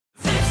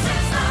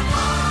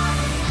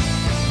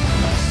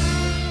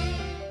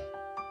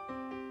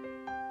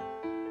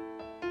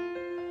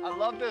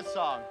love this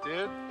song,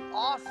 dude.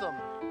 Awesome.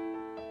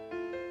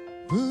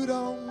 Put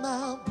on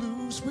my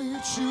blue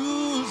suede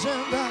shoes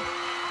and I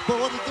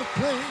boarded the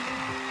plane.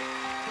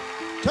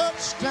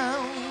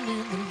 Touchdown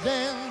in the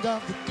land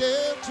of the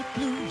Delta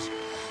Blues,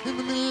 in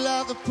the middle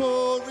of the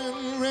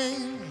pouring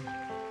rain.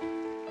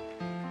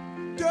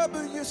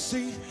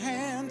 W.C.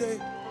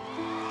 Handy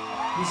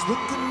was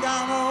looking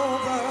down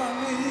over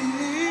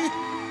me.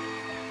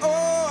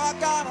 Oh, I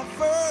got a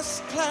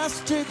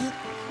first-class ticket,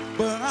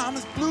 but I'm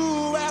as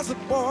blue as a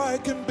boy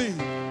can be.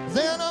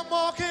 Then I'm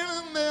walking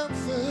in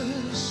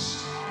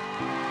Memphis.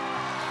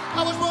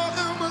 I was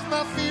walking with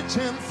my feet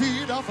 10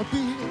 feet off a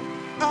beat.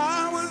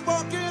 I was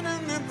walking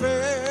in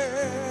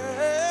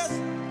Memphis.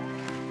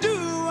 Do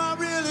I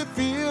really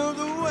feel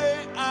the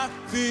way I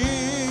feel?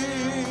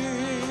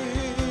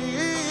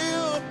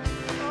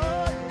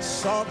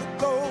 Saw the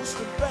ghost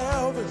of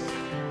Elvis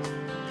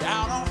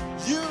down on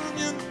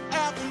Union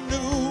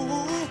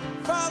Avenue.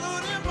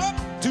 Followed him up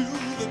to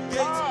the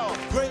gates of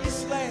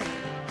Graceland,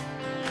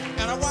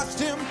 and I watched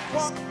him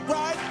walk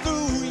right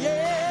through,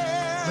 yeah.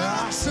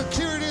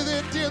 Security,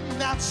 they did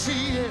not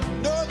see it.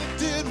 No, they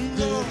didn't.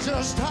 They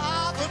just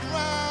hovered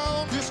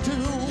round his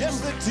tomb. Yes,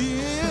 they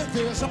did.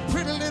 There's a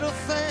pretty little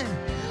thing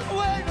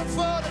waiting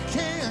for the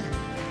king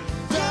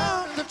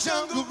down in the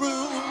jungle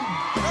room.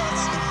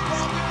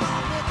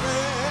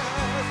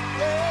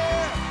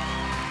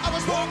 I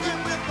was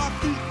walking with my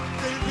feet,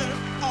 baby,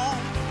 on.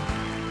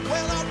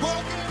 Well, I'm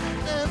walking in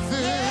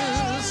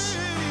Memphis.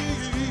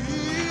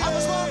 I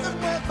was walking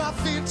with my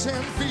feet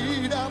 10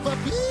 feet off a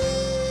beat.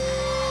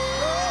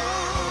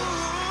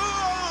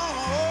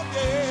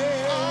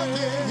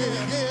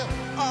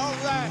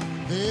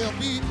 There'll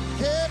be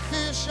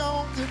catfish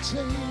on the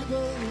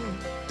table.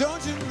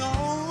 Don't you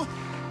know,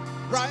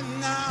 right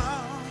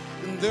now,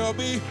 there'll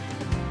be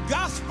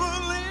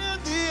gospel in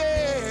the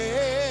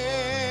air.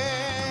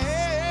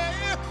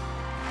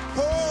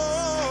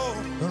 Oh,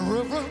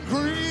 Reverend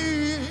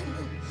Green,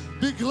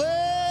 be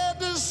glad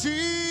to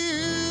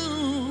see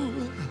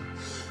you.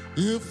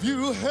 If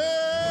you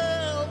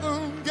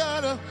haven't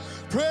got a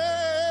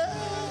prayer,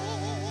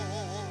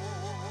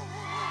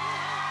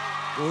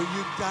 well,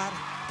 you got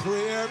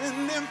prayer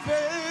in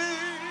Memphis.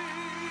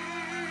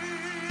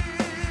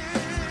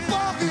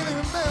 Walking in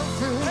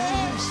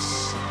Memphis.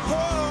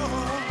 Oh,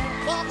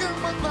 walking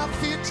with my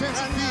feet 10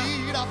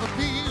 feet off a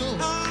beat.